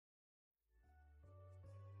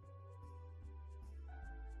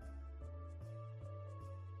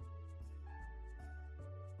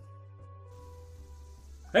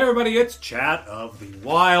Hey everybody, it's Chat of the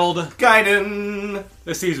Wild. Gaiden!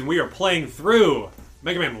 This season we are playing through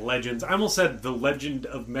Mega Man Legends. I almost said The Legend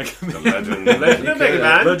of Mega Man. Legend of Mega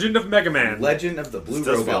Man. Legend of Mega Man. Legend of the Blue This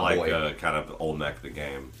does Robot feel like Boy. kind of old mech the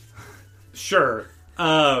game. Sure.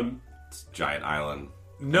 It's Giant Island.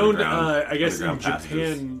 Known, Underground- I guess, in underground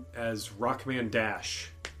passages. Japan as Rockman Dash.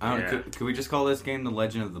 I don't Yeah. know, could we just call this game The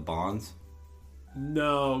Legend of the Bonds?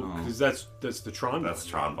 No, Oh. because that's the Tron. That's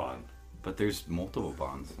Tron Bond. But there's multiple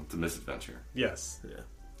Bonds. It's a misadventure. Yes. Yeah.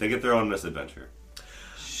 They get their own misadventure.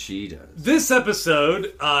 She does. This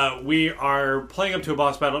episode, we are playing up to a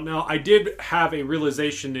boss battle. Now, I did have a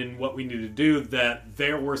realization in what we needed to do that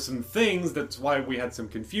there were some things, that's why we had some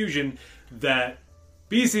confusion, that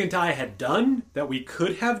BC and Ty had done, that we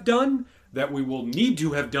could have done, that we will need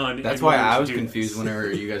to have done. That's in why order I to was do confused this.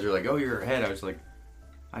 whenever you guys were like, "Oh, you're ahead." I was like,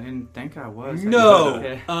 "I didn't think I was."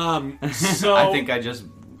 No. I So, I think I just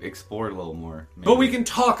explored a little more. Maybe. but we can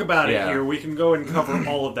talk about it Yeah. here. We can go and cover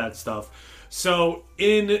all of that stuff. So,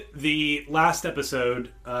 in the last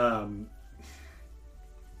episode,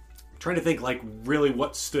 trying to think like really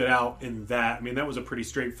what stood out in that. I mean, that was a pretty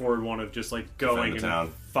straightforward one of just like going Defend the and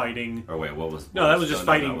town. fighting. Or wait, what was... No, that was just no,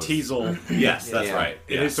 fighting that was- Teasel. Yes, that's Yeah. right.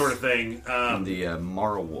 It is sort of thing. And the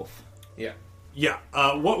Mara Wolf. Yeah. Yeah.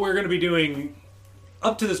 What we're going to be doing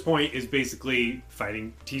up to this point is basically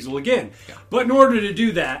fighting Teasel again. Yeah. But in order to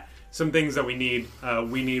do that, some things that we need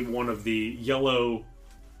one of the yellow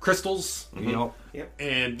crystals. Yep.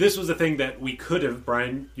 And this was a thing that we could have,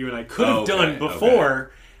 Brian, you and I could have Okay, done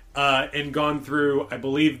before and gone through, I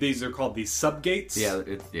believe these are called the subgates.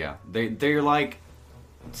 Yeah. They're like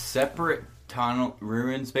separate tunnel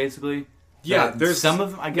ruins, basically. Yeah, there's some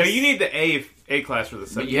of them. I No, guess you need the A class for the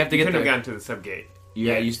sub. But you have to get couldn't the- have gotten to the sub gate.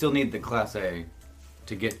 Yeah, you still need the Class A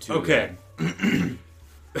to get to. Okay.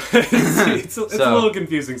 it's a So- little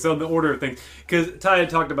confusing. So in the order of things, because Ty had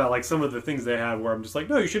talked about like some of the things they had, where I'm just like,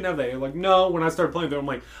 no, you shouldn't have that. You're like, no. When I started playing through, I'm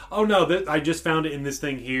like, oh no, I just found it in this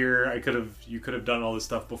thing here. You could have done all this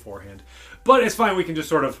stuff beforehand, but it's fine. We can just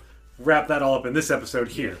sort of wrap that all up in this episode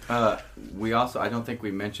here. We also, I don't think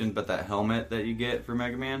we mentioned, but that helmet that you get for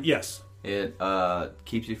Mega Man, Yes, it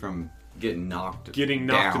keeps you from getting knocked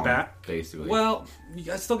knocked back. basically. Well,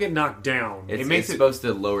 I still get knocked down. it's, it makes it's it- supposed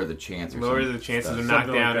to lower the chance. Or Lower some the chances stuff. of Something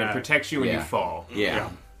knockdown like and that. protects you when Yeah. you fall. Yeah.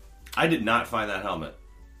 I did not find that helmet.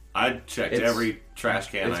 I checked It's- every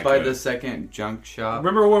trash can It's I by could. the second junk shop.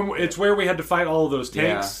 Remember when it's where we had to fight all of those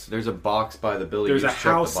tanks? Yeah, there's a box by the building. There's You a just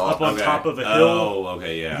check the house box. up on Okay. top of a hill. Oh,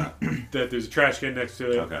 okay, yeah. That there's a trash can next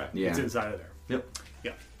to it. Okay. Yeah. It's inside of there. Yep.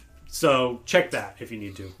 Yeah. So check that if you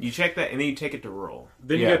need to. You check that and then you take it to roll.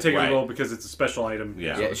 Then you Yeah, gotta take right. a roll because it's a special item.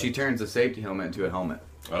 Yeah. Yeah, she turns a safety helmet into a helmet.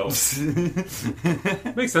 Oh,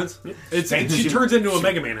 Makes sense. She turns into a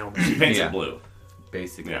Mega Man helmet. paints Yeah. it blue.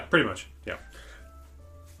 Basically. Yeah. Pretty much. Yeah.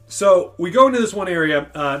 So we go into this one area.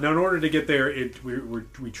 Now, in order to get there,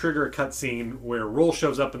 we trigger a cutscene where Roll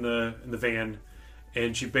shows up in the van,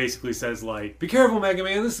 and she basically says like, "Be careful, Mega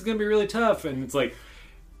Man. This is gonna be really tough." And it's like,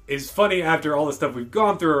 it's funny after all the stuff we've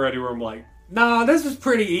gone through already, where I'm like, "Nah, this was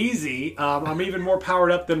pretty easy. I'm even more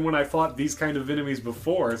powered up than when I fought these kind of enemies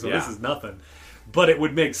before. So this Yeah. is nothing." But it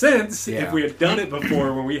would make sense if Yeah. we had done it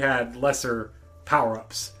before when we had lesser power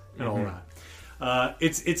ups and all that.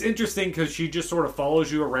 It's interesting because she just sort of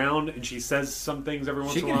follows you around and she says some things every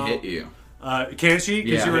once She in a can while. hit you. Can she?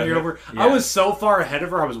 Because Yeah. you run Yeah. over. Yeah. I was so far ahead of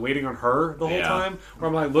her. I was waiting on her the whole Yeah. time. Where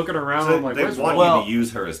I'm like looking around. So I'm like, they where's want Roll? you to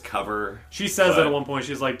use her as cover. She says but that at one point.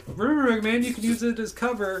 She's like, "Remember, Mega Man, you can use it as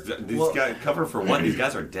cover." These Well- guys cover for what? These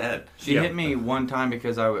guys are dead. She Yeah. hit me one time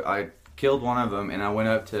because I killed one of them and I went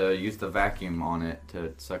up to use the vacuum on it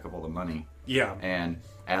to suck up all the money. Yeah. And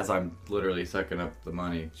as I'm literally sucking up the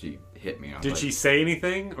money, she hit me. I was Did like, she say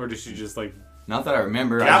anything, or did she just like? Not that I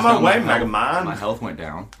remember. Get I out just my know way, health- Mega Man. My health went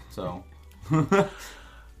down, so.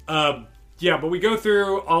 Yeah, but we go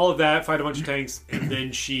through all of that, fight a bunch of tanks, and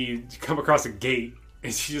then she come across a gate,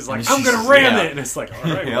 and she's like, "I'm gonna ram Yeah. it," and it's like,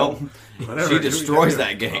 "All right, Well, well, whatever, she do what you destroys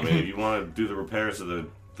gotta do." that I game. mean, if you want to do the repairs to the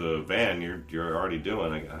van, you're already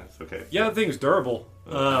doing. I guess. Okay. Yeah, the thing's durable.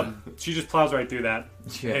 She just plows right through that,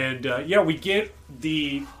 Yeah. and we get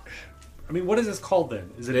the. I mean, what is this called then?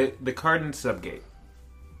 Is it? The Cardin sub gate.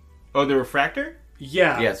 Oh, the refractor?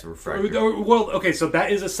 Yeah. Yes, refractor. Well, okay, so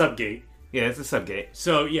that is a subgate. Yeah, it's a sub gate.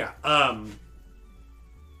 So yeah.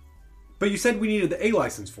 But you said we needed the A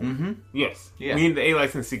license for it. Mm-hmm. Yes. Yeah. We need the A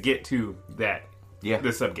license to get to that. Yeah.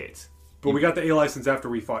 The sub gates. But we got the A license after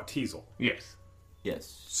we fought Teasel. Yes.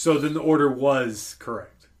 Yes. So then the order was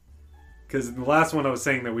correct. Because in the last one I was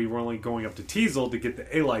saying that we were only going up to Teasel to get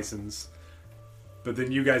the A license. but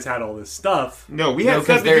then you guys had all this stuff. No, we No, had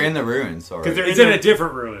because stuff they're that in the ruins because already. they're It's in in the- a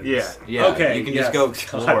different ruins. Yeah. Yeah, Okay, you can yes. just go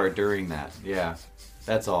explore during that. Yeah,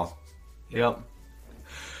 that's all. Yep.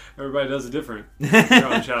 Everybody does it different.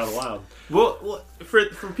 Shout out aloud. Well, for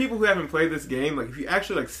people who haven't played this game, like if you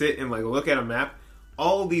actually like sit and like look at a map,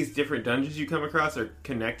 all these different dungeons you come across are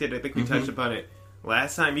connected. I think we touched upon it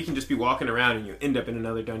last time. You can just be walking around and you end up in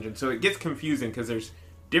another dungeon, so it gets confusing because there's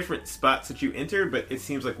different spots that you enter, but it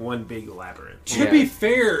seems like one big labyrinth. To Yeah. be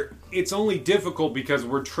fair, it's only difficult because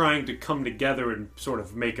we're trying to come together and sort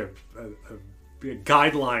of make a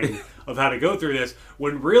guideline of how to go through this,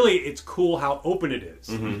 when really it's cool how open it is.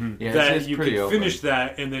 Yeah, That it's you pretty can open. finish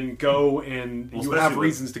that and then go and Well, you especially have with-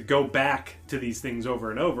 reasons to go back to these things over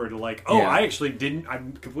and over to like, oh, Yeah. I actually didn't, I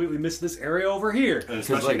completely missed this area over here. And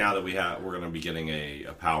especially like- now that we're going to be getting a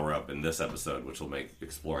power up in this episode, which will make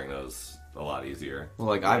exploring those a lot easier. Well,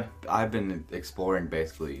 like I've been exploring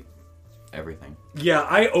basically everything. Yeah,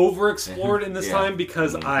 I overexplored in this Yeah. time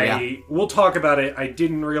because Yeah. we'll talk about it. I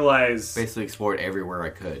didn't realize Basically explored everywhere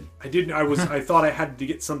I could. I thought I had to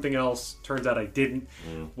get something else. Turns out I didn't.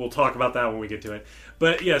 We'll talk about that when we get to it.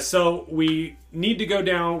 But yeah, so we need to go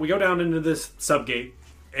down. We go down into this subgate,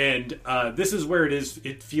 and this is where it is.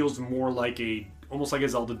 It feels more like almost like a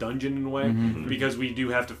Zelda dungeon in a way, because we do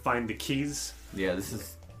have to find the keys. Yeah, this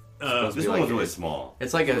is. This one was really small.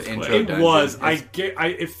 It's like an It's intro quick. It dungeon. was. It's-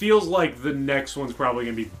 It feels like the next one's probably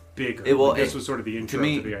going to be bigger. This was sort of the intro to,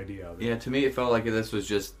 me- the idea of it. Yeah, to me it felt like this was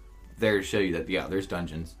just there to show you that there's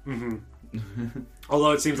dungeons.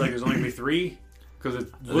 Although it seems like there's only going to be 3, because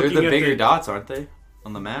it's They're looking the at bigger dots, aren't they,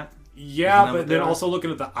 on the map? Yeah, Isn't that but what they then are? also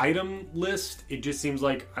looking at the item list, it just seems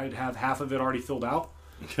like I'd have half of it already filled out.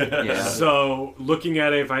 Yeah. So looking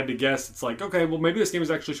at it, if I had to guess, it's like, okay, well maybe this game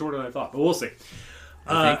is actually shorter than I thought, but we'll see.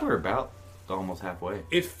 I think we're about almost halfway.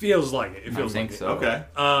 It feels like it. It I feels think like so.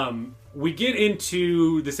 Okay. We get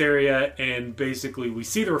into this area and basically we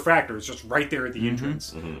see the refractor. It's just right there at the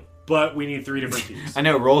entrance. But we need 3 different keys. I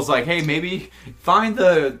know. Roll's like, hey, maybe find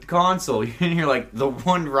the console. And you're like, the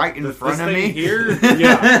one right in front This of thing me. here,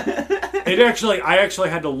 yeah. I actually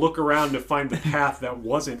had to look around to find the path that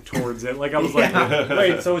wasn't towards it. Like I was like,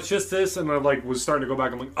 wait, so it's just this, and I was starting to go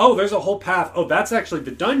back. I'm like, oh, there's a whole path. Oh, that's actually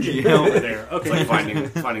the dungeon over there. Okay, It's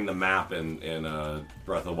like finding the map in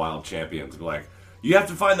Breath of the Wild Champions. Be like, you have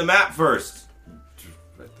to find the map first.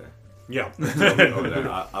 Right there. yeah. Over there.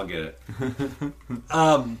 I'll get it.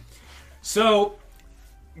 So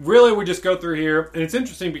really, we just go through here, and it's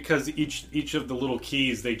interesting because each of the little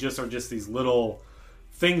keys, they just are just these little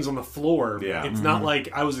things on the floor. Yeah. It's not like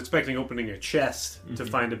I was expecting opening a chest to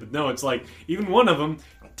find it, but no, it's like even one of them.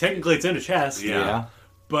 Technically, it's in a chest. Yeah.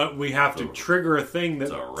 But we have to trigger a thing that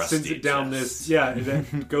It's a rusty sends it down chest. this. Yeah, and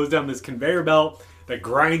then goes down this conveyor belt that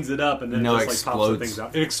grinds it up, and then No, it it just like pops the explodes. things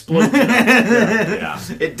out. It explodes. It out.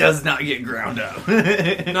 Yeah. It does not get ground up.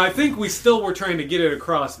 And I think we still were trying to get it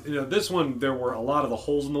across. You know, this one there were a lot of the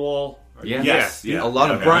holes in the wall. Yeah. Yes. Yeah. A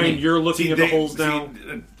lot of Okay. Brian, money. you're looking See, at the they- holes see, now.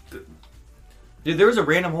 Dude, there was a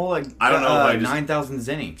random hole like I don't know if I just- 9,000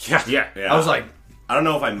 zenny. Yeah. Yeah. Yeah. I was like, I don't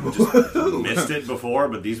know if I just missed it before,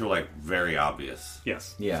 but these were like very obvious.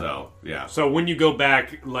 Yes. yeah. So yeah. So when you go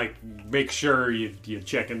back, like, make sure you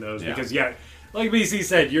check in those Yeah. because like BC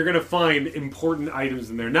said, you're gonna find important items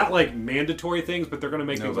in there. Not like mandatory things, but they're gonna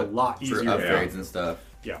make things a but lot for easier. upgrades and stuff.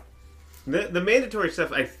 Yeah. The mandatory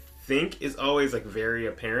stuff I think is always like very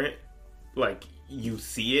apparent, like you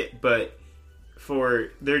see it, but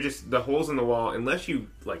they're just the holes in the wall. Unless you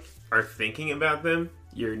like are thinking about them,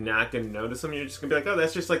 you're not gonna notice them. You're just gonna be like, oh,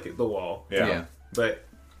 that's just like the wall. Yeah. But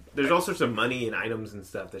there's all sorts of money and items and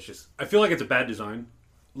stuff that's just I feel like it's a bad design.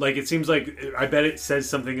 Like it seems like I bet it says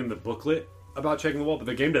something in the booklet about checking the wall, but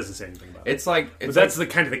the game doesn't say anything about it. It's like But that's the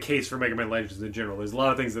kind of the case for Mega Man Legends in general. There's a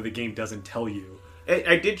lot of things that the game doesn't tell you.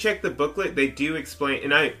 I did check the booklet. They do explain,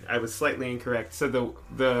 and I was slightly incorrect. So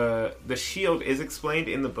the shield is explained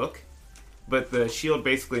in the book, but the shield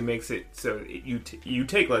basically makes it so you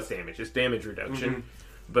take less damage. It's damage reduction.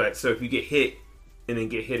 But so if you get hit and then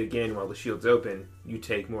get hit again while the shield's open, you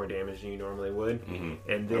take more damage than you normally would.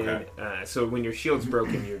 And then so when your shield's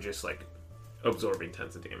broken, you're just like absorbing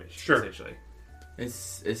tons of damage. Sure. Essentially.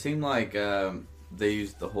 it seemed like they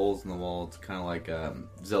used the holes in the wall to kind of like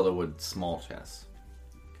Zelda would small chests.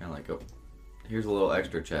 Kind of like, oh, here's a little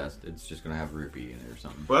extra chest. It's just gonna have rupee in it or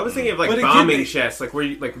something. Well, I was thinking of like But it could bombing be- chests, like where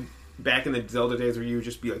you like back in the Zelda days where you would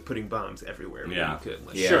just be like putting bombs everywhere. Where Yeah. you could.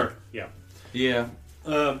 Like, Yeah. Sure. Yeah. Yeah.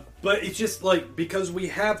 But it's just like because we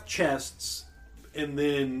have chests, and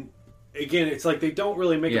then again, it's like they don't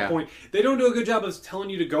really make Yeah. a point. They don't do a good job of telling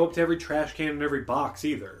you to go up to every trash can and every box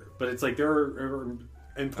either. But it's like there are I don't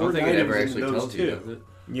important think it ever items in actually those tells too. you, does it?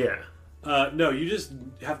 Yeah. No, you just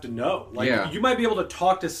have to know. Like, Yeah. you might be able to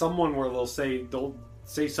talk to someone where they'll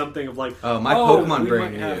say something of like, Oh, my Pokemon we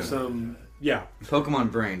brain might have knew." some, yeah.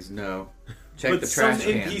 Pokemon brains, no. Check But the some trash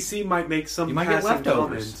can. NPC might make some You might get passing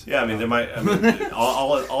leftovers. comment. Yeah, I mean, there might. I mean,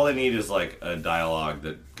 all they need is like a dialogue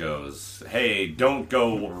that goes, "Hey, don't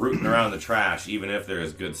go rooting around the trash, even if there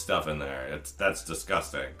is good stuff in there. That's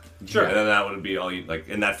disgusting." Sure. And then that would be all you like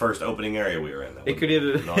in that first opening area we were in. That It could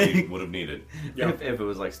either- all you would have needed. Yeah. If it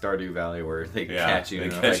was like Stardew Valley where they Yeah, catch you they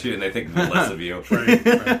and catch they're like, you and they think less of you.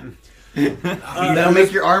 that'll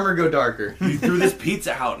make your armor go darker. You threw this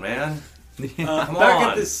pizza out, man. Come Back on.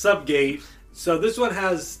 at this subgate. So this one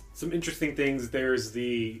has some interesting things. There's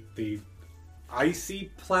the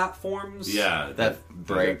icy platforms. Yeah, That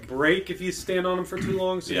break. Break if you stand on them for too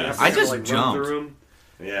long. So you Yeah. have to I kinda, just like, run jumped. through 'em.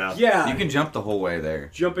 yeah, Yeah, You can jump the whole way there.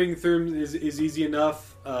 jumping through 'em is easy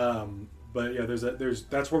enough. But yeah,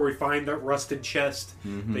 that's where we find that rusted chest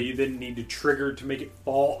that you then need to trigger to make it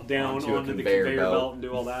fall down Onto a onto the conveyor conveyor belt. belt and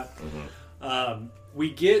do all that.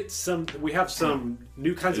 We have some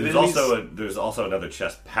new kinds of There's enemies. there's also another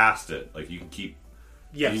chest past it. Like you can keep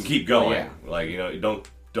yes. you can keep going. Yeah. Like you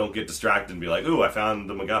don't get distracted and be like, "Ooh, I found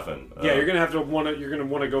the MacGuffin." Yeah, you're gonna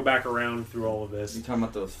want to go back around through all of this. You talking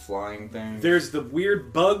about those flying things? There's the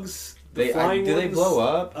weird bugs. The flying do they ones. blow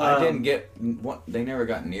up? I Um, didn't get. They never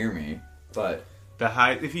got near me. But The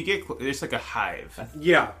hive. If you get, there's like a hive.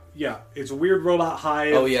 Yeah. It's a weird robot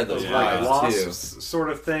hive. Oh, yeah, those of, like hives, wasps sort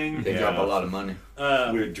of thing. they Yeah. drop a lot of money.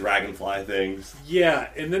 weird dragonfly things. Yeah,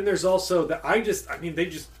 and then there's also I just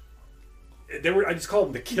call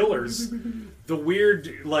them the killers. The weird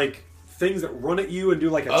like things that run at you and do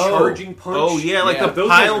like a Oh. charging punch. Oh yeah, like Yeah. the Those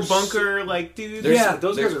pile guys are bunker, like dude. Yeah,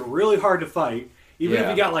 those guys there's- are really hard to fight. Even if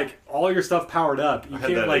Yeah. you got like all your stuff powered up, you I had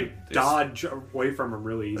can't that, like it's- dodge away from them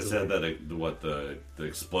really I easily. said that the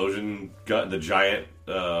explosion gun, the giant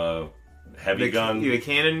heavy gun. The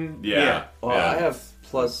cannon. Yeah. Well, yeah. I have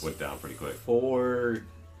plus went down pretty quick. 4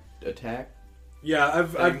 attack. Yeah,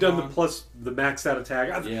 I've done the on. plus the maxed out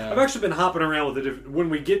attack. I've Yeah. actually been hopping around with it. When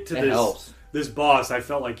we get to It helps. this boss, I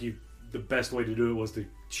felt like the best way to do it was to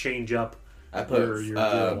change up. I put your gear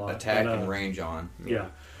a lot, attack but, and range on. Yeah.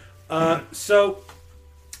 So,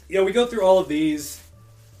 yeah, we go through all of these.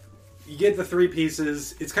 You get the 3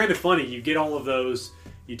 pieces. It's kind of funny. You get all of those.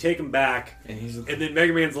 You take them back, And he's and then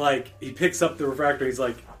Mega Man's like, he picks up the refractor. He's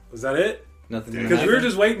like, "Was that it?" nothing. Because we were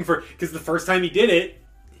just waiting for. Because the first time he did it,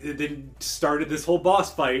 it then started this whole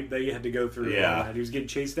boss fight that you had to go through. Yeah. And he was getting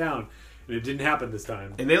chased down, and it didn't happen this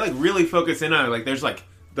time. And they like really focus in on it. Like there's like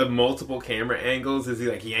the multiple camera angles as he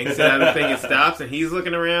like yanks it out of the thing and stops, and he's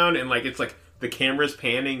looking around, and like it's like the camera's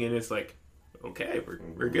panning, and it's like, okay,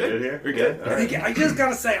 we're good here? we're good. All right. I just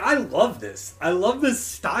gotta say, I love this. I love this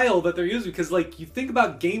style that they're using because, like, you think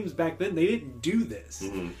about games back then, they didn't do this.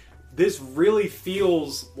 This really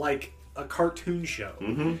feels like a cartoon show,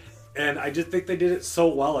 and I just think they did it so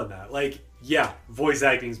well in that. Like, yeah, voice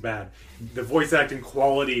acting's bad. The voice acting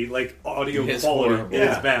quality, like audio It's quality, horrible. is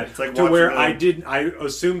Yeah, bad. it's like to where watching I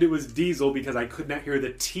assumed it was Diesel because I could not hear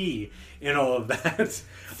the T in all of that.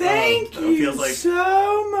 Thank It feels like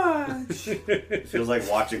so much. it feels like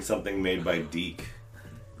watching something made by Deke.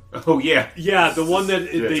 Oh yeah, Yeah, the one that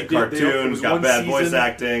It's they a did. cartoon. It It's was got one bad voice season.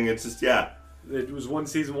 acting. It's just It was one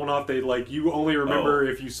season, one off. They like you only remember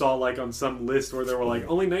Oh. if you saw like on some list where they were like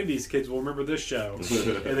only '90s kids will remember this show,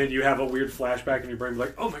 and then you have a weird flashback in your brain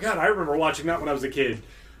like, oh my god, I remember watching that when I was a kid,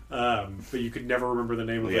 but you could never remember the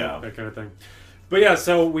name of Yeah. it, that kind of thing. But yeah,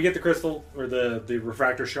 so we get the crystal or the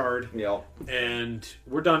refractor shard, Yep. and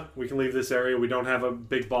we're done. We can leave this area. We don't have a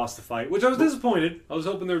big boss to fight, which I was disappointed. I was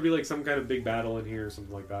hoping there would be like some kind of big battle in here or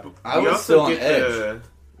something like that. I we was also still on get edge.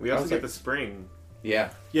 we also was get like- the spring. Yeah.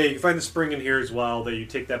 Yeah, you can find the spring in here as well. That you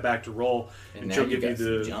take that back to roll, And and now she'll you give you got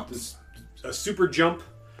some the jumps. a super jump,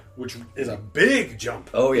 which is a big jump.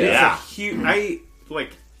 Oh yeah. Yeah. I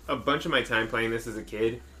like a bunch of my time playing this as a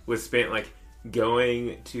kid was spent like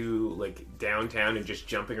going to like downtown and just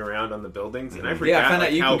jumping around on the buildings, and I forgot. Yeah, I found like,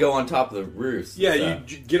 out you how, can go on top of the roofs. and Yeah,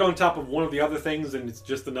 stuff. you get on top of one of the other things, and it's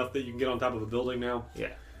just enough that you can get on top of a building now. Yeah,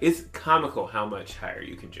 it's comical how much higher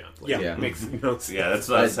you can jump. Like, Yeah. Yeah. it makes no sense. yeah. That's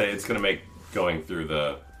what I say. It's gonna make going through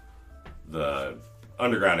the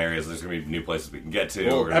underground areas. There's gonna be new places we can get to.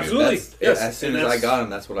 Well, We're gonna be- absolutely. Yes, As soon and as I that's- got him,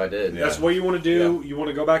 that's what I did. Yeah. That's what you want to do. You want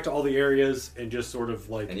to go back to all the areas and just sort of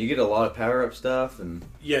like, And you get a lot of power up stuff, and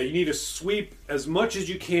yeah, you need to sweep as much as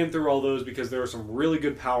you can through all those because there are some really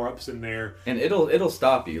good power ups in there. it'll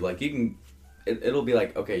stop you. Like you can, it'll be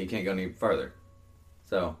like, okay, you can't go any further.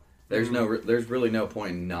 So there's there's really no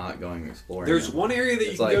point in not going exploring. There's them. one area that you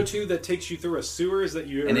It's can like- go to that takes you through a sewers that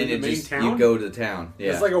you are and in then the it main just town. you go to the town.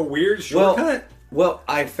 Yeah. It's like a weird Well, shortcut. Well,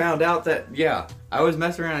 I found out that I was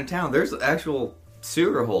messing around in town. There's an actual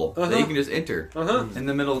sewer hole that you can just enter in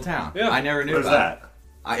the middle of town. Yeah. I never knew Where's about that?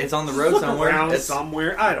 It's on the road somewhere. Around It's,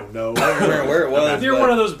 somewhere. I don't know. I don't remember where it was. Near but- one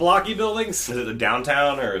of those blocky buildings. Is it the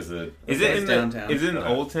downtown or is it? Is it It's in downtown. Is it in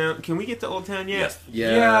Old Town? Can we get to Old Town yet? Yes.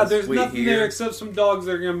 Yeah, there's sweet nothing here. there except some dogs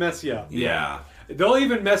that are going to mess you up. Yeah. They'll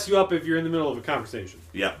even mess you up if you're in the middle of a conversation.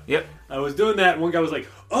 Yep. Yep. I was doing that, and one guy was like,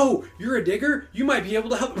 "Oh, you're a digger? You might be able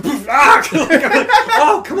to help." Ah! I'm like,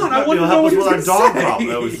 oh, come on! I want to know what with our he's dog going to say. problem.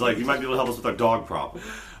 It was like you might be able to help us with our dog problem.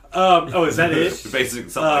 Oh, is that it? Basically,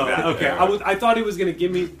 something like that. Okay. Yeah. I thought he was going to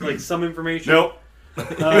give me like some information. Nope.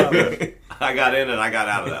 Um, I got in and I got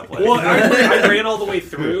out of that place. well, I ran all the way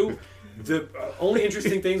through. The only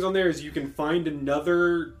interesting things on there is you can find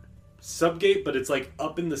another subgate, but it's like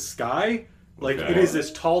up in the sky. Like Okay. it is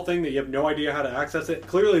this tall thing that you have no idea how to access it.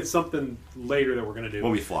 Clearly, it's something later that we're going to do.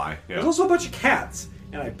 when we fly. There's Yeah. also a bunch of cats,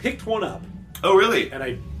 and I picked one up, Oh, really? and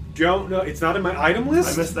I don't know. It's not in my item I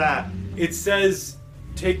list. missed that. It says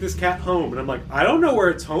take this cat home, and I'm like, I don't know where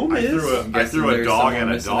its home I is. threw guessing a there's dog someone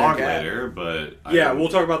and a missing their dog cat. later, but I Yeah, didn't- we'll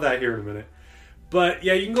talk about that here in a minute. But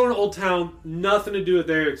yeah, you can go to Old Town. Nothing to do it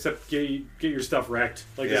there except get your stuff wrecked.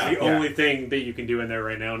 Like Yeah. it's the Yeah. only thing that you can do in there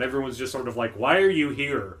right now. And everyone's just sort of like, "Why are you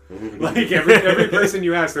here?" Like every person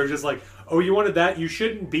you ask, they're just like, "Oh, you wanted that? You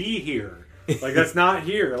shouldn't be here. Like that's not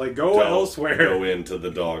here. Like go elsewhere." Go into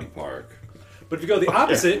the dog park. But if you go the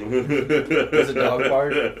opposite, There's a dog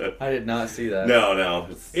park. I did not see that. No.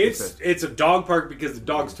 it's a dog park because the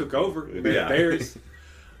dogs took over. The Yeah. bears.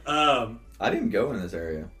 I didn't go in this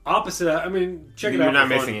area. Opposite. I mean, check it You're out. not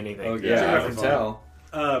for fun. missing anything. Oh check it yeah, out I for can fun. tell.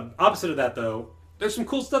 Opposite of that, though, there's some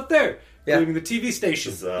cool stuff there, Yeah. including the TV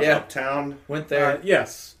station. Is Yeah. Uptown? Went there.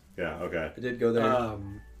 Yes. Yeah. Okay. I did go there.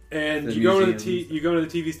 And The you go to the museums. you go to the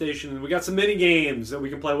TV station, and we got some mini games that we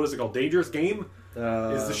can play. What is it called? Dangerous Game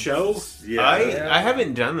is the show. Yeah. I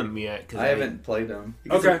haven't done them yet. 'Cause I haven't played them.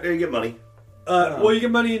 You get Okay. you get money. Well, you get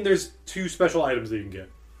money, and there's 2 special items that you can get.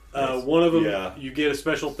 One of them, Yeah. you get a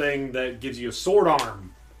special thing that gives you a sword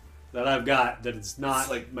arm that I've got. That it's not It's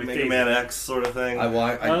like my Mega favorite. Man X sort of thing. I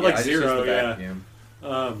like just used Zero, the yeah.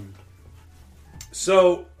 vacuum.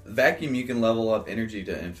 So Vacuum, you can level up energy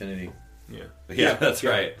to infinity. yeah, that's yeah.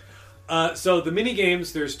 right. So the mini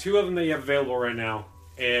games, there's 2 of them that you have available right now,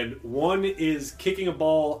 and one is kicking a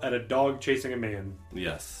ball at a dog chasing a man.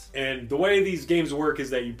 Yes. And the way these games work is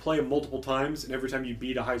that you play them multiple times, and every time you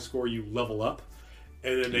beat a high score, you level up,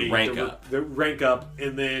 and then You rank up. They rank up,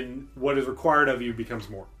 and then what is required of you becomes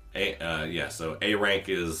more. So A rank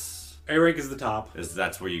is A rank is the top.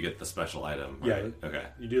 that's where you get the special item. Yeah. Right? Okay.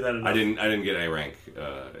 You do that enough. I didn't get A rank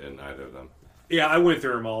in either of them. Yeah, I went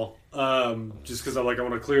through them all, just because I want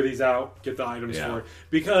to clear these out, get the items Yeah. for it.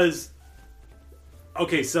 Because,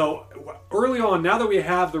 okay, so early on, now that we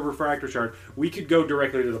have the refractor chart, we could go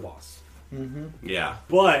directly to the boss. Yeah.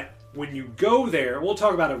 But when you go there, we'll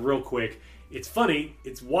talk about it real quick. It's funny.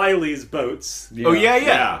 It's Wily's boats. Oh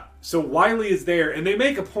yeah. So Wily is there, and they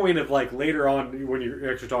make a point of like later on when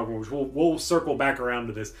you're actually talking, which we'll circle back around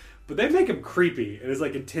to this. But they make him creepy, and it's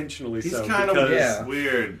like intentionally He's so. kind because, of Yeah.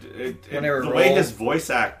 weird. Whenever the way Roll- his voice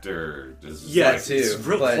actor is Yeah, That it's too,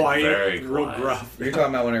 real but quiet, very real quiet. gruff. You're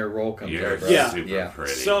talking about when a roll comes You're up, right? Yeah. super Yeah.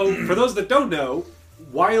 pretty. So, for those that don't know,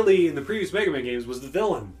 Wily in the previous Mega Man games was the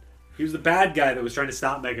villain. He was the bad guy that was trying to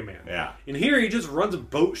stop Mega Man. Yeah. And here he just runs a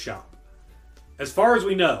boat shop. As far as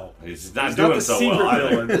we know. He's not He's doing not the so secret well either.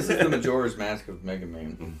 villain. This is the Majora's Mask of Mega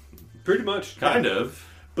Man. Pretty much. Kind of.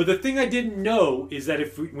 But the thing I didn't know is that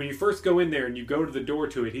when you first go in there and you go to the door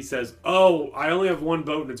to it, he says, "Oh, I only have one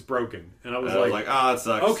boat and it's broken." And I was And I was like, like, oh, that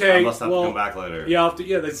sucks. okay, I must have well, to come back later. "Yeah,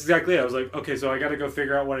 that's exactly it." I was like, "Okay, so I got to go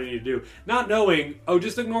figure out what I need to do," not knowing. Oh,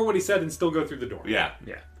 just ignore what he said and still go through the door. Yeah.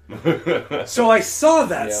 So I saw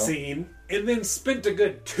that Yeah. scene and then spent a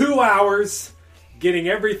good 2 hours getting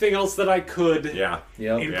everything else that I could. Yeah.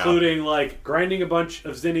 Yep. Including like grinding a bunch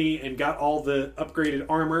of Zinni and got all the upgraded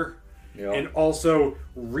armor, Yep. and also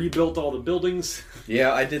rebuilt all the buildings.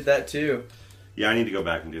 Yeah, I did that too. Yeah, I need to go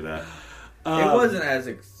back and do that. It wasn't as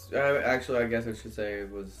actually. I guess I should say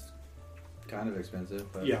it was kind of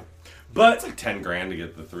expensive. But Yeah, but It's like 10 grand to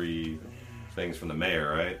get the 3 things from the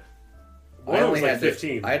mayor, right? one I of only them was had like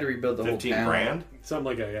 15. I had to rebuild the 15 whole town. grand? Something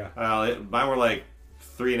like that, yeah. Mine were like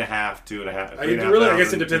 3.5, 2.5. I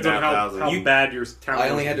guess it depends on how 3,500. bad your town I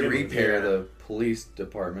was only had to begin with. repair Yeah. the police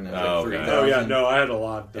department. It was Oh, like okay. 3,000. Oh yeah, no, I had a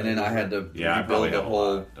lot. And then I had to Yeah, I probably rebuild the have a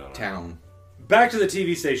whole lot, don't I? town. Back to the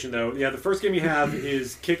TV station though. Yeah, the first game you have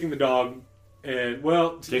is kicking the dog, and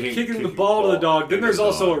kicking the ball to the dog. Then kicking there's the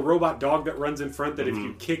also dog. a robot dog that runs in front. That if Mm-hmm.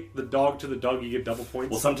 you kick the dog to the dog, you get double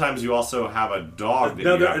points. Well, sometimes you also have a dog that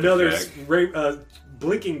you have to there's kick.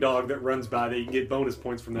 blinking dog that runs by that you can get bonus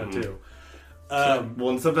points from that too. Well,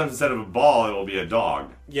 and sometimes instead of a ball, it will be a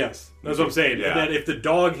dog. Yes, that's what I'm saying. Yeah. And then if the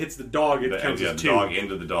dog hits the dog, it counts as the 2. dog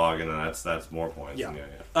into the dog, and then that's more points. Yeah.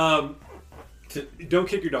 Yeah. Don't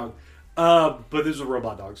kick your dog. But this is a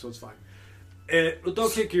robot dog, so it's fine.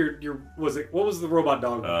 Don't kick your what was the robot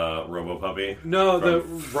dog? Robo Puppy. No, the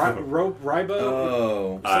Ribo.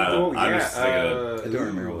 Oh, I was thinking I don't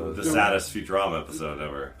remember what it the was. saddest Futurama episode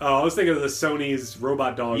ever. Oh, I was thinking of the Sony's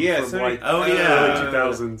robot dog Yeah, from Sony- like oh, yeah. early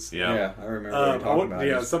 2000s. Yeah. Yeah, I remember what you're talking about.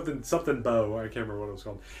 Yeah, something bow. I can't remember what it was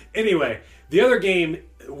called. Anyway, the other game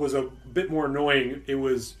was a bit more annoying. It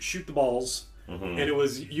was shoot the balls, and it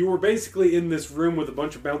was you were basically in this room with a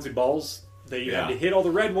bunch of bouncy balls that you had to hit all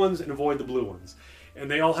the red ones and avoid the blue ones,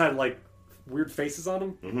 and they all had like weird faces on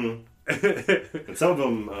them. Mm-hmm. And some of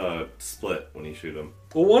them split when you shoot them.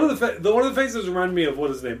 Well, one of the faces reminded me of what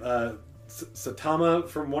is his name, Saitama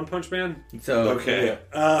from One Punch Man. So Okay.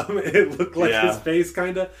 It looked like Yeah. his face,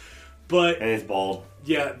 kind of, but And he's bald.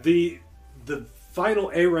 yeah, the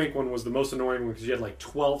final A rank one was the most annoying one because you had like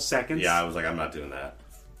 12 seconds. Yeah, I was like, I'm not doing that.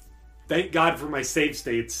 Thank God for my save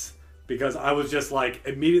states because I was just like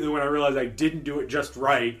immediately when I realized I didn't do it just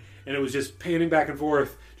right and it was just panning back and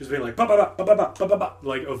forth, just being like ba ba ba ba ba ba ba ba,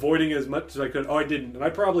 like avoiding as much as I could. Oh, I didn't, and I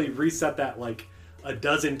probably reset that like a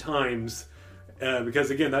dozen times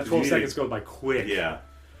because again that 12 seconds goes by quick. Yeah.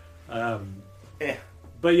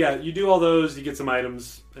 But yeah, you do all those, you get some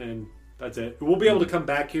items, and that's it. We'll be able to come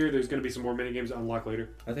back here. There's going to be some more minigames to unlock later.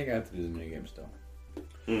 I think I have to do the minigame still.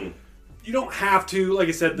 You don't have to. Like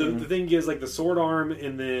I said, the thing is like the sword arm,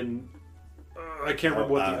 and then I can't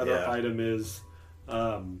remember what the other item is.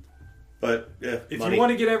 But yeah, If money. you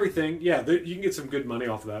want to get everything, yeah, you can get some good money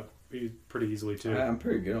off of that pretty easily too. I'm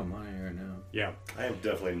pretty good on money right now. Yeah. I am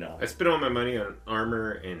definitely not. I spent all my money on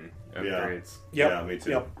armor and upgrades. Yep. Yeah, me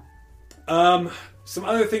too. Yep. Some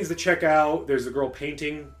other things to check out. There's the girl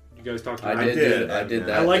painting. You guys talked about. I did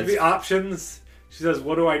that. I like the That's- options. She says,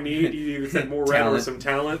 "What do I need?" You either said more red or Talent. some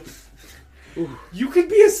talent. You could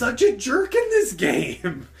be such a jerk in this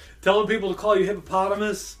game, telling people to call you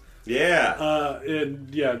hippopotamus. Yeah.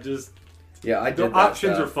 And yeah, just Yeah, I the did that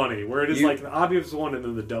options stuff. are funny. Where it is You- like the obvious one and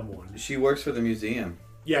then the dumb one. She works for the museum.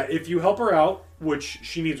 Yeah, if you help her out, which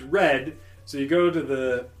she needs red, so you go to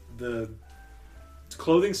the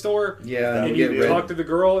clothing store. Yeah, And get you red. talk to the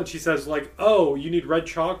girl, and she says like, "Oh, you need red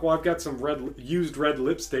chalk? Well, I've got some used red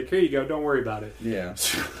lipstick. Here you go. Don't worry about it." Yeah.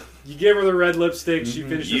 You give her the red lipstick. She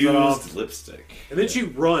finishes it off, Used lipstick. and then she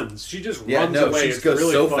runs. She just Yeah, runs no, away. she It's just goes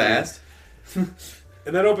really so funny. fast.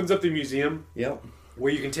 And that opens up the museum Yep.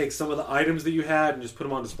 where you can take some of the items that you had and just put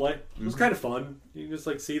them on display. It Mm-hmm. was kind of fun. You can just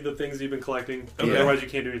like see the things you've been collecting. Okay. Otherwise, you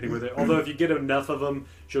can't do anything with it. Although if you get enough of them,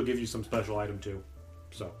 she'll give you some special item too.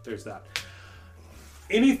 So there's that.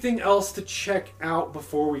 Anything else to check out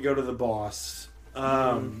before we go to the boss?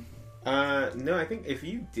 No, I think if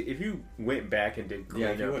you went back and did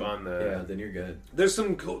Yeah, cleanup on the yeah, then you're good. There's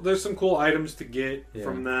some cool items to get Yeah.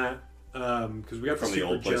 from that because we got From the super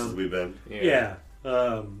old places jump. we've been. Yeah,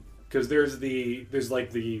 because there's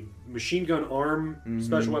like the machine gun arm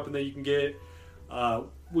special weapon that you can get,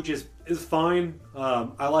 which is fine.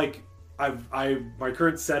 My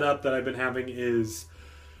current setup that I've been having is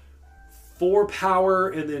 4 power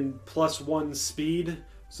and then +1 speed,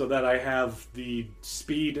 so that I have the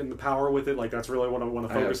speed and the power with it. Like that's really what I want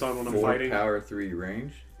to focus on when I'm 4 fighting. power 3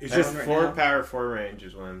 range. It's Just just 4 power, 4 range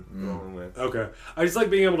is what I'm rolling with. okay. I just like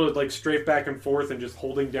being able to like strafe back and forth and just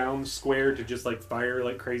holding down square to just like fire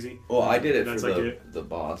like crazy. Well, I did it That's for like the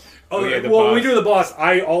boss. Oh, yeah, yeah. the Well, when we boss. do the boss,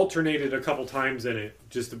 I alternated a couple times in it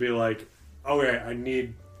just to be like, okay, I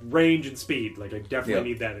need range and speed. Like I definitely Yep.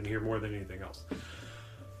 need that in here more than anything else.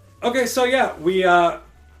 Okay, so yeah, we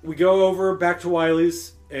go over back to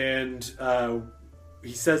Wiley's and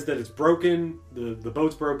he says that it's broken. The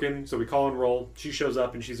boat's broken, so we call and roll. She shows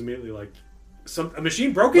up and she's immediately like, a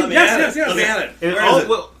machine broken? Let me Yes. at it. And Where is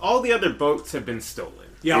it? all the other boats have been stolen.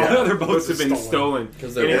 Yeah, all Yeah. the other boats have been stolen.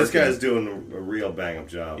 Because And they're This working. guy's doing a real bang up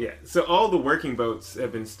job. Yeah, so all the working boats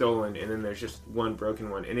have been stolen, and then there's just one broken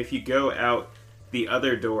one. And if you go out the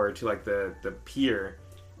other door to like the pier,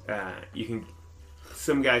 you can.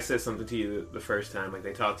 Some guy says something to you the first time, like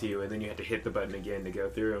they talk to you, and then you have to hit the button again to go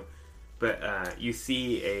through. But you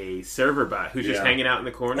see a server bot who's just Yeah. hanging out in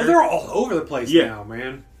the corner. Oh, they're all over the place Yeah. now,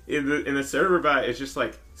 man. And the server bot is just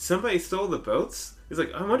like, somebody stole the boats? It's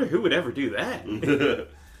like, I wonder who would ever do that.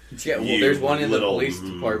 Yeah, well, You there's one in the little- police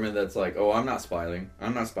department that's like, "Oh, I'm not spying.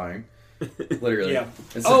 I'm not spying." Literally. Yeah.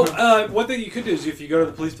 And so- One thing you could do is if you go to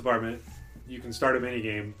the police department, you can start a mini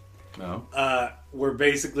game no. where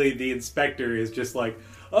basically the inspector is just like,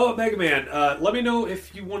 "Oh, Mega Man, let me know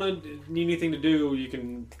if you need anything to do. You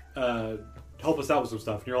can help us out with some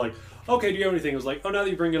stuff." And you're like, "Okay, do you have anything?" It was like, "Oh, now that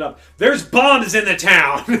you bring it up, there's bombs in the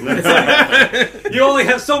town. It's like, you only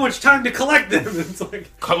have so much time to collect them." It's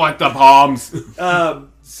like, Collect the bombs.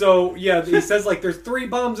 so yeah, he says like there's 3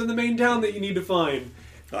 bombs in the main town that you need to find.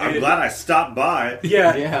 I'm And- glad I stopped by.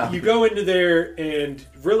 Yeah, Yeah. you go into there, and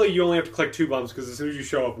really you only have to collect 2 bombs because as soon as you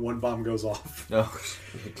show up, 1 bomb goes off. Oh,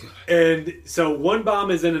 And so 1 bomb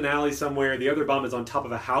is in an alley somewhere, the other bomb is on top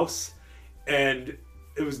of a house, and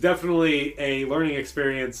it was definitely a learning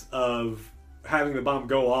experience of having the bomb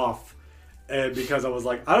go off, and because I was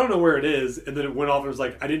like, I don't know where it is, and then it went off, and it was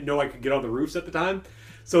like, I didn't know I could get on the roofs at the time,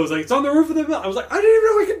 so it was like, it's on the roof of the building. I was like, I didn't even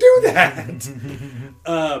know I could do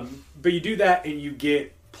that! But you do that, and you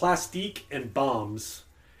get plastique and bombs,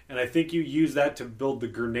 and I think you use that to build the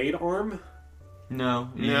grenade arm. no.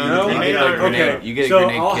 No, You grenade get a arm- grenade. Okay, You get a so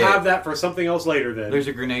grenade I'll kit. have that for something else later then. There's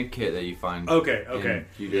a grenade kit that you find. Okay, and okay.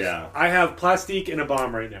 You just, Yeah. I have plastique and a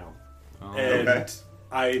bomb right now. Oh, And Okay.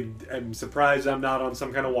 I am surprised I'm not on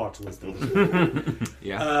some kind of watch list of this.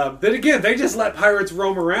 yeah. Then again, they just let pirates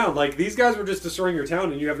roam around. Like, these guys were just destroying your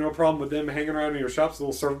town, and you have no problem with them hanging around in your shops,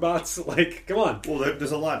 little serve bots. Like, come on. Well,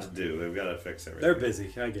 there's a lot to do. They've got to fix everything. They're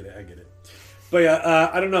busy. I get it. But yeah,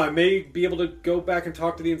 I don't know. I may be able to go back and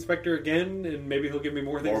talk to the inspector again, and maybe he'll give me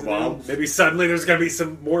more things More to do. bombs? Maybe suddenly there's going to be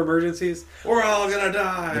some more emergencies. We're all gonna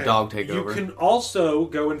die. The dog take You over. can also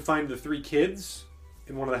go and find the 3 kids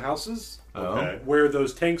in one of the houses. Okay. Where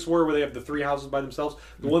those tanks were, where they have the 3 houses by themselves.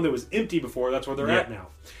 The one that was empty before, that's where they're at now.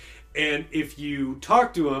 And if you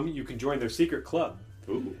talk to them, you can join their secret club.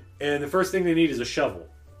 Ooh. And the first thing they need is a shovel.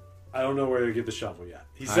 I don't know where they get the shovel yet.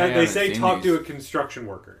 He I said they haven't say seen talk to these. a construction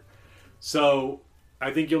worker. So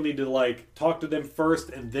I think you'll need to like talk to them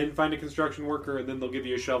first and then find a construction worker and then they'll give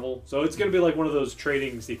you a shovel. So it's going to be like one of those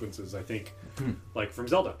trading sequences, I think, like from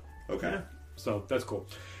Zelda. Okay. So that's cool.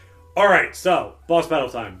 All right, so boss battle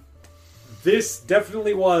time. This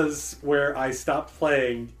definitely was where I stopped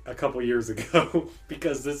playing a couple years ago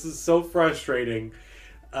because this is so frustrating.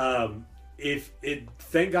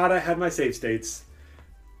 Thank God I had my save states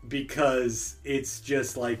because it's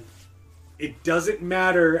just like it doesn't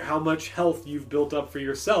matter how much health you've built up for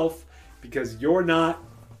yourself because you're not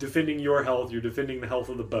defending your health; you're defending the health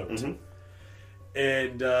of the boat. Mhm.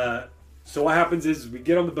 And so what happens is we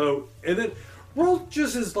get on the boat, and then World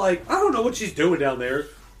just is like, I don't know what she's doing down there.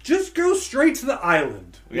 Just go straight to the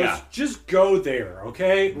island. Let's Yeah. just go there,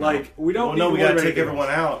 okay? Like, we don't Well, need no, to we worry gotta about take anything everyone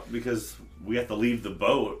else. out because we have to leave the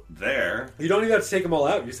boat there. You don't even have to take them all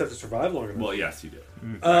out. You just have to survive long enough. Well, yes, you do.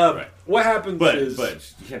 right. What happens But is...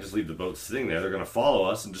 you can't just leave the boat sitting there. They're gonna follow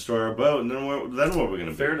us and destroy our boat, and then what are we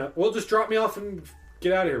gonna do? Fair enough. Well, just drop me off and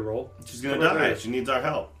get out of here, Roll. She's gonna Come right die. there. She needs our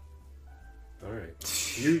help. All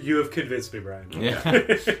right. You have convinced me, Brian.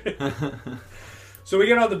 Yeah. So we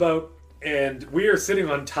get on the boat, and we are sitting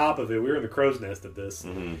on top of it. We were in the crow's nest of this.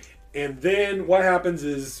 Mm-hmm. And then what happens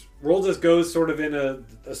is Roll just goes sort of in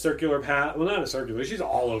a circular path. Well, not a circular. She's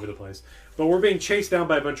all over the place. But we're being chased down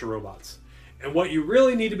by a bunch of robots. And what you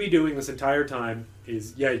really need to be doing this entire time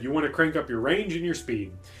is, you want to crank up your range and your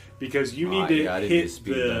speed. Because you need to yeah, I didn't hit get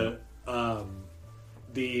speed,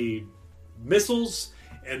 the missiles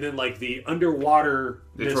and then like the underwater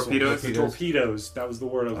The missiles. torpedoes? The torpedoes. That was the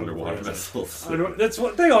word I was looking Underwater for. missiles. That's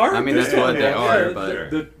what they are. I mean, that's They're- what they yeah, are, but- they're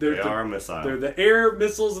They the- are a missile. they're the air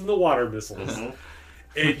missiles and the water missiles. Mhm.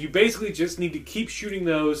 And you basically just need to keep shooting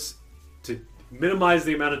those to minimize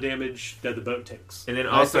the amount of damage that the boat takes. And then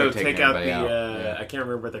I also started taking take out the, everybody out, yeah. I can't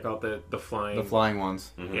remember what they're called, the flying. The flying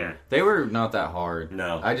ones. Mhm. Yeah. They were not that hard.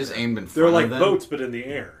 No. I just aimed in front They're like of them. boats, but in the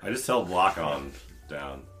air. I just held lock on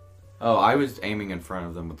down. Oh, I was aiming in front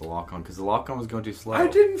of them with the lock on because the lock on was going too slow. I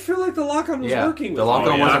didn't feel like the lock-on was Yeah, working. the with lock me.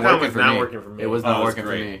 on yeah. wasn't Lock-on working was for not me. working for me. It was Oh, not that's working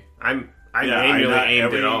great. for me. I Yeah, manually I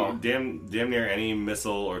aimed it all. damn near any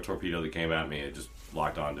missile or torpedo that came at me, it just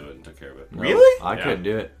locked onto it and took care of it. Nope, Really? I Yeah. couldn't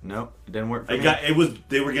do it. Nope, it didn't work for me.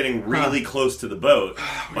 They were getting really close to the boat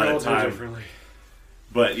by We all the do time. differently.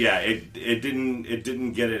 But yeah, it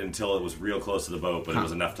didn't get it until it was real close to the boat, but it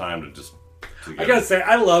was enough time to just. To I get gotta it. say,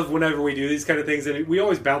 I love whenever we do these kind of things, and we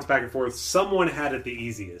always bounce back and forth. Someone had it the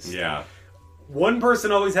easiest. Yeah. One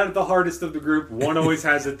person always had it the hardest of the group. One always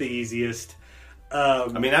has it the easiest. I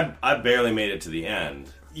mean, I barely made it to the end.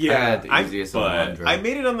 I Yeah, had the I'm- easiest but on one I drop.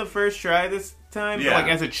 made it on the first try this time, but Yeah. like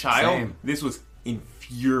as a child, Same. this was I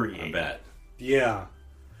infuriating. bet. yeah.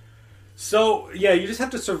 So yeah, you just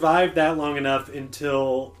have to survive that long enough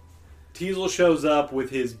until Teasel shows up with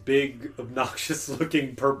his big,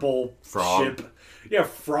 obnoxious-looking purple Frog. ship. Yeah,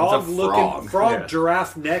 frog-looking frog. frog Yeah.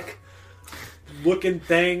 giraffe neck. looking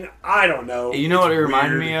thing. I don't know. You know It's what it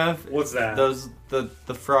reminded weird. me of? What's that? Those the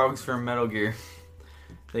frogs from Metal Gear.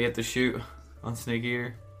 They get to shoot on Snake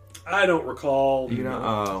Eater. I don't recall. You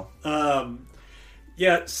know? Oh,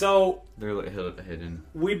 Yeah. So they're like hidden.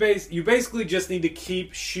 you basically just need to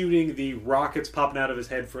keep shooting the rockets popping out of his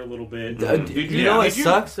head for a little bit. You know what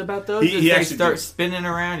sucks about those? He Is they actually start did. spinning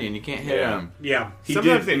around you and you can't hit them. Yeah.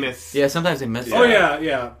 Sometimes they miss. Yeah, sometimes they miss. Oh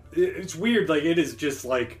yeah. It's weird. Like it is just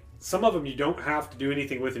like some of them you don't have to do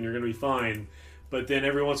anything with and you're going to be fine. But then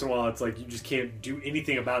every once in a while it's like you just can't do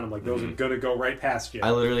anything about them. Like those are going to go right past you.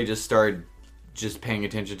 I literally just started just paying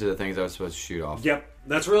attention to the things I was supposed to shoot off. Yep.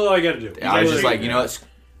 That's really all I got to do. I was just Really- like, you know what?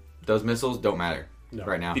 Those missiles don't matter No.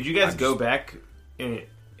 right now. Did you guys I'm go just- back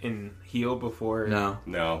and heal before? No,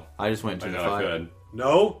 No. I just went I to the know I fight. could.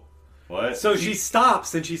 No. What? So she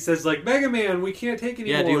stops and she says like, Mega Man, we can't take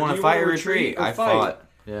anymore. Yeah, do you want to fight or wanna retreat? or I fight? fought.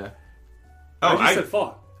 Yeah. Oh, I just said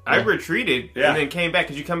fought. I retreated Yeah. and then came back.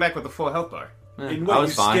 Could you come back with a full health bar? And I what, was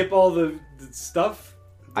you fine. skip all the stuff?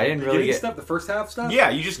 I didn't really Beginning get. stuff, the first half stuff? Yeah,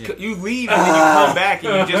 you just you leave and then you come back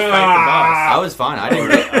and you just fight the boss. I was fine. I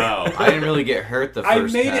didn't. Oh. I didn't really get hurt the I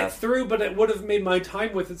first made it half. through, but it would have made my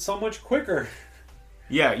time with it so much quicker.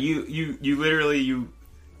 Yeah, you literally you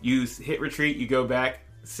hit retreat, you go back,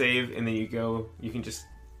 save, and then you can just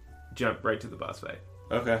jump right to the boss fight.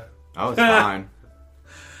 Okay. I was fine.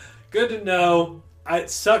 Good to know. It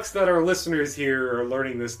sucks that our listeners here are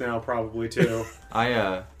learning this now, probably too.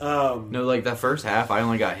 I no, like that first half, I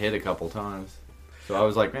only got hit a couple times, so I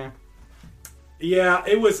was like, man. Yeah,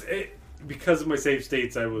 because of my save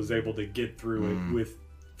states, I was able to get through it with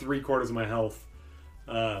 3/4 of my health.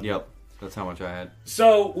 Yep, that's how much I had.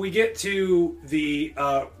 So we get to the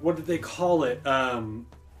what did they call it?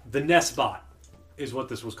 The Nest bot is what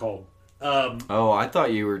this was called. Oh, I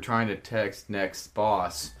thought you were trying to text next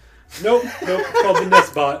boss. Nope, it's called the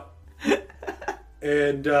Nest bot.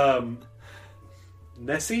 And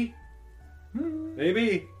Nessie,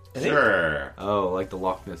 maybe Sure. Oh, like the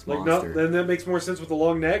Loch Ness like monster. no. Then that makes more sense with the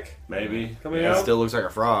long neck Maybe. coming It out. still looks like a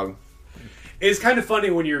frog. It's kind of funny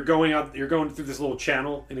when you're going out. You're going through this little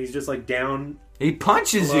channel, and he's just like down. He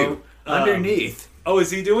punches Hello? you underneath. Oh,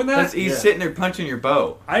 is he doing that? He's sitting there punching your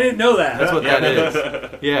bow. I didn't know that. That's what that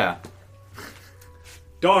is. Yeah,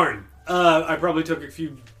 Darn. I probably took a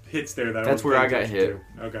few hits there. That That's wasn't where I paying got attention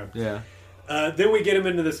to. Okay. yeah. Then we get him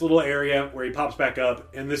into this little area where he pops back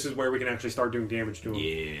up, and this is where we can actually start doing damage to him.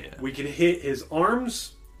 Yeah. We can hit his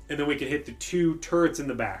arms, and then we can hit the 2 turrets in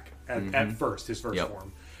the back at first, his first Yep.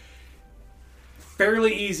 form.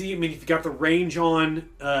 Fairly easy. I mean, if you got the range on,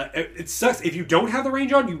 it sucks. If you don't have the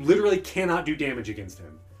range on, you literally cannot do damage against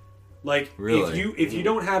him. Like, Really? if you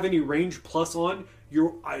don't have any range plus on,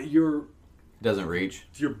 your Doesn't reach.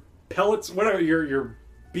 pellets, whatever, your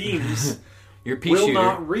beams Your pea will shooter.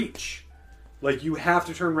 not reach. Like, you have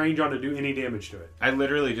to turn range on to do any damage to it. I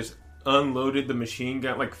literally just unloaded the machine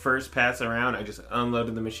gun, like first pass around. I just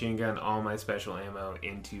unloaded the machine gun, all my special ammo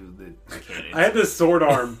into the cannons. I had this sword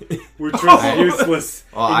arm, which was useless,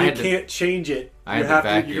 Well, and I you had to- can't change it. I You had the have to.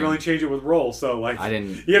 You vacuum. can only change it with roll. So like, I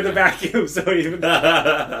didn't. you have the vacuum. So even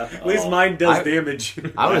at least mine does I- damage.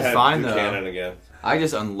 I was had fine Buchanan though. again. I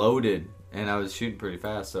just unloaded and I was shooting pretty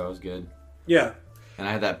fast, so I was good. Yeah, And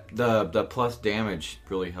I had that the plus damage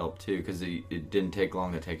really helped too because it didn't take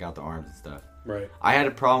long to take out the arms and stuff. right. I had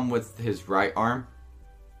a problem with his right arm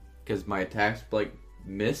because my attacks like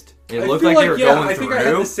missed. It I looked feel like they were going I through. think I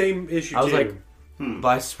had the same issue I was too. like, but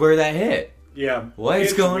I swear that hit. Yeah. What is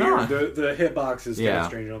It's going weird. on? The hitbox is kind Yeah. of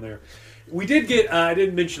strange on there. We did get, I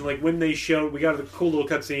didn't mention, like, when they showed, we got a cool little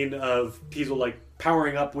cutscene of Teasel, like,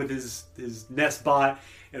 powering up with his Nest bot,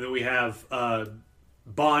 and then we have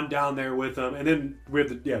Bond down there with him, and then we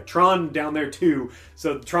have Tron down there, too.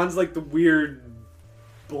 So Tron's, like, the weird,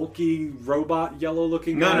 bulky, robot,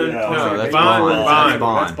 yellow-looking guy. no, that's Bond.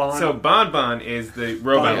 That's Bond. So Bon is the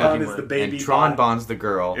robot Bond looking is the one. baby And Tron bot. Bond's the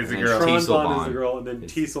girl. Is the and girl. Tron Teasel Bond is the Bond. girl, and then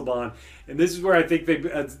Teasel Bond. And this is where I think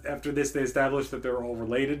after this they established that they're all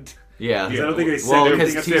related. Yeah. I don't think they said Well, everything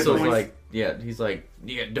because at the Teasel's point. like, he's like,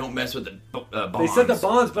 don't mess with the bonds. They said the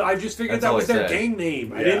Bonds, but I just figured That's that all was I their said. gang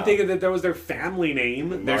name. I Yeah. didn't think that that was their family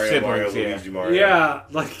name. They're Mario, Mario, siblings, yeah. Luigi, Mario. Yeah,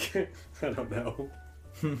 like I don't know.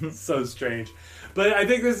 So strange. But I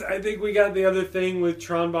think we got the other thing with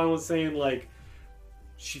Tron Bond was saying like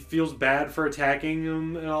she feels bad for attacking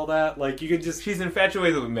him and all that. Like you could just She's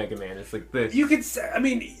infatuated with Mega Man. It's like this. you could say, I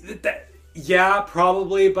mean that yeah,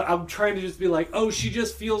 probably, but I'm trying to just be like, oh, she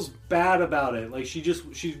just feels bad about it. Like she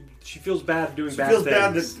feels bad doing She bad feels things.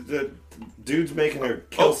 bad that the dude's making her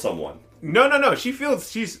kill someone. No.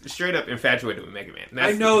 She's straight up infatuated with Mega Man.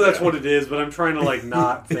 I know that's what it is, but I'm trying to like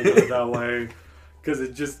not think of it that way. because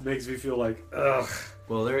it just makes me feel like, ugh.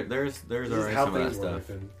 Well, there's This is already how some of that things stuff.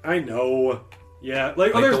 work. I know. Yeah,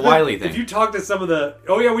 like Like there's the been- Wily thing. If you talk to some of the,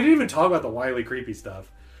 oh yeah, we didn't even talk about the Wily creepy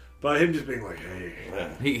stuff, but him just being like,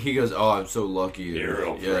 hey, He goes, "Oh, I'm so lucky. You're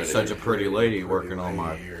real Yeah, pretty. such a pretty lady working on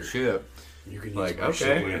my lady. ship." you can Like, use my shit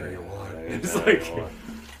okay. whenever you want. It's Yeah, like, well.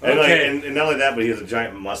 And, okay. and not only that, but he has a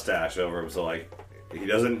giant mustache over him, so like he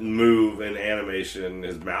doesn't move in animation.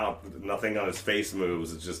 His mouth, nothing on his face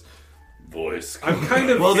moves. It's just voice. I'm kind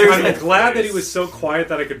of Well, there's- I'm glad that he was so quiet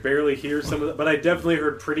that I could barely hear some of it, but I definitely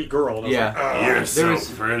heard "pretty girl." And I was Yeah. like, oh. You're There so was-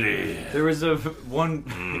 pretty. There was a one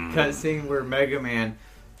cutscene where Mega Man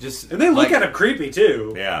just And they look at him creepy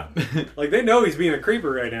too. Yeah. Like they know he's being a creeper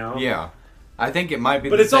right now. Yeah, I think it might be.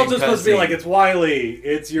 But the it's also same supposed to be cutscene. like it's Wily.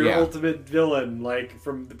 It's your Yeah. ultimate villain, like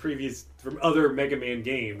from other Mega Man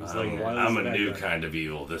games. Like Wily's I'm a the bad new guy. kind of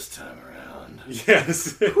evil this time around.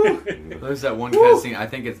 Yes. There's that one cutscene. I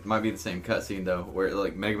think it might be the same cutscene though, where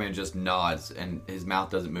like Mega Man just nods and his mouth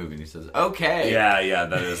doesn't move, and he says, "Okay." Yeah,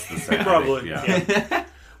 that is the same. Probably. Yeah.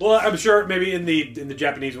 Well, I'm sure maybe in the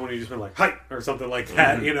Japanese one he just went like "hi" or something like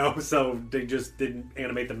that, you know. So they just didn't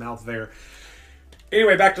animate the mouth there.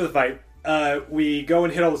 Anyway, back to the fight. We go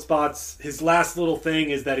and hit all the spots. His last little thing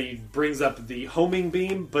is that he brings up the homing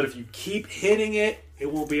beam, but if you keep hitting it,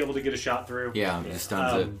 it won't be able to get a shot through. Yeah, it just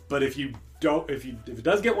stuns it. But if you don't, if it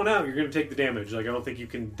does get one out, you're going to take the damage. Like I don't think you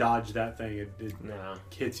can dodge that thing. It No.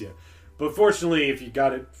 hits you. But fortunately, if you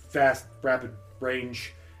got it fast, rapid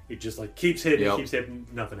range, it just like keeps hitting, Yep. keeps hitting,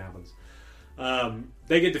 nothing happens.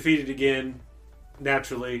 They get defeated again,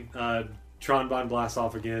 naturally. Tron Bonne blasts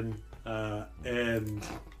off again, and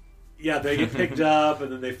yeah, they get picked up,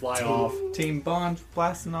 and then they fly off. Team Bond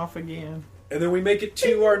blasting off again. And then we make it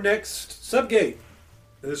to our next subgate.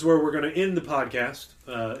 And this is where we're going to end the podcast.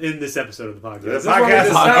 In this episode of the podcast. The This is where we podcast is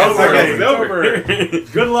decide over. it's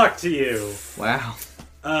over. Good luck to you. Wow.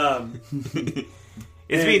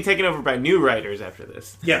 It's being taken over by new writers after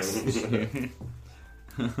this. Yes.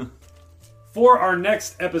 For our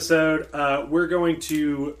next episode, we're going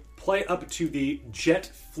to play up to the Jet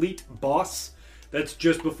Fleet boss. That's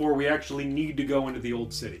just before we actually need to go into the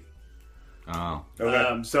old city. Oh.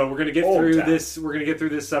 Okay. So we're gonna get Old through town. this. We're gonna get through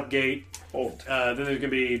this subgate. Old. Then there's gonna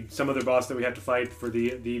be some other boss that we have to fight for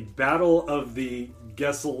the Battle of the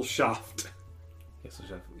Gesellschaft.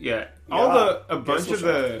 Yeah, a bunch Guess of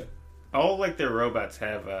the all like their robots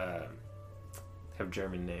have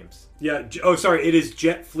German names. Yeah. Oh, sorry. It is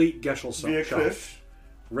Jet Fleet Gesellschaft. Wirklich?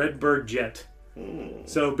 Redbird Jet.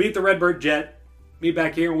 So beat the Redbird Jet. Meet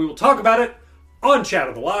back here, and we will talk about it on Chat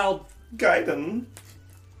of the Wild. Gaiden.